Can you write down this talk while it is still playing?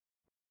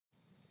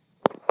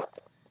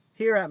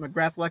Here at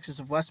McGrath Lexus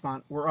of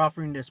Westmont, we're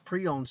offering this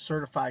pre-owned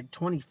certified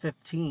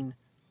 2015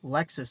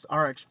 Lexus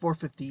RX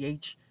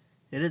 450h.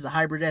 It is a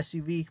hybrid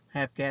SUV,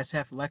 half gas,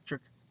 half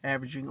electric,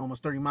 averaging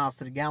almost 30 miles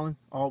to the gallon,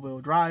 all-wheel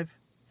drive,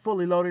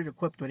 fully loaded,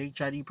 equipped with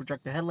HID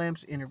projector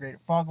headlamps,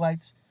 integrated fog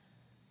lights,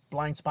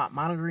 blind spot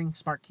monitoring,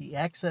 smart key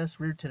access,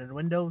 rear tinted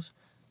windows,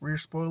 rear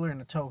spoiler,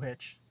 and a tow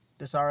hitch.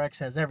 This RX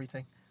has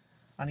everything.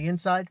 On the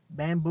inside,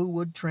 bamboo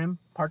wood trim,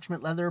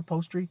 parchment leather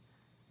upholstery.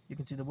 You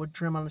can see the wood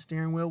trim on the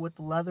steering wheel with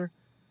the leather.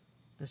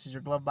 This is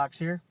your glove box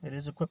here. It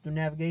is equipped with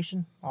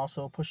navigation,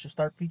 also a push to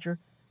start feature.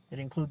 It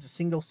includes a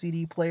single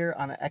CD player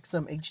on an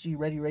XM HD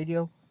ready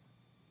radio.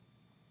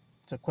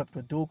 It's equipped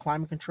with dual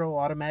climate control,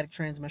 automatic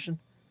transmission.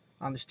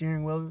 On the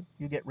steering wheel,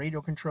 you get radio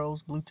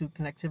controls, Bluetooth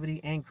connectivity,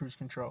 and cruise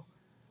control.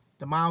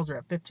 The miles are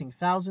at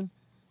 15,000.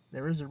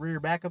 There is a rear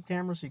backup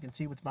camera so you can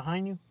see what's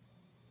behind you.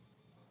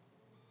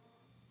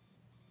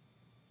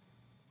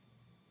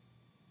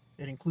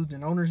 It includes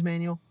an owner's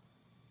manual.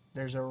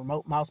 There's a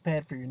remote mouse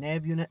pad for your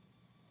nav unit.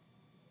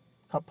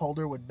 Cup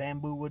holder with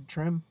bamboo wood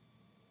trim.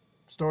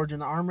 Storage in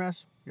the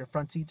armrest. Your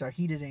front seats are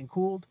heated and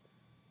cooled.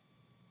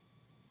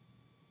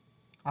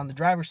 On the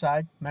driver's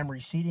side, memory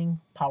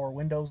seating, power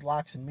windows,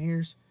 locks, and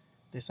mirrors.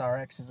 This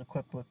RX is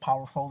equipped with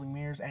power folding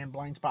mirrors and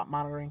blind spot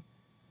monitoring.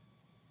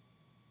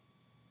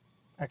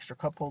 Extra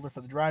cup holder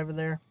for the driver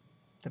there.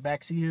 The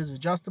back seat is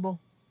adjustable.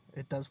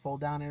 It does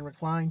fold down and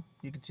recline.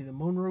 You can see the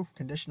moonroof,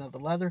 condition of the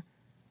leather.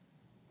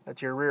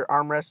 That's your rear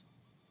armrest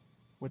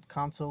with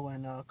console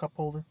and cup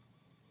holder.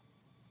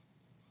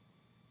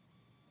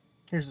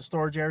 Here's the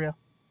storage area.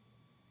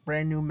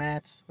 Brand new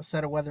mats, a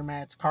set of weather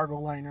mats, cargo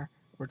liner,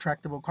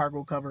 retractable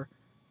cargo cover,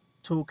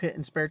 toolkit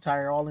and spare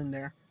tire all in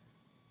there.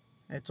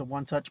 It's a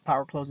one-touch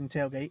power closing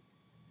tailgate.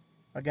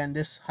 Again,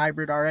 this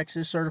hybrid RX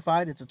is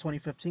certified. It's a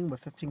 2015 with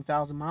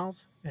 15,000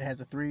 miles. It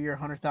has a 3-year,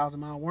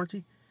 100,000-mile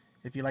warranty.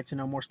 If you'd like to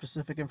know more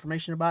specific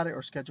information about it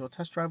or schedule a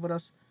test drive with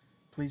us,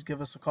 please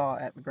give us a call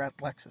at McGrath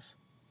Lexus,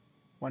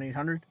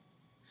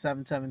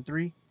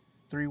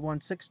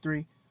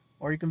 1-800-773-3163,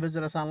 or you can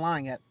visit us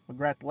online at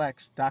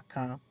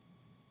McGrathLex.com.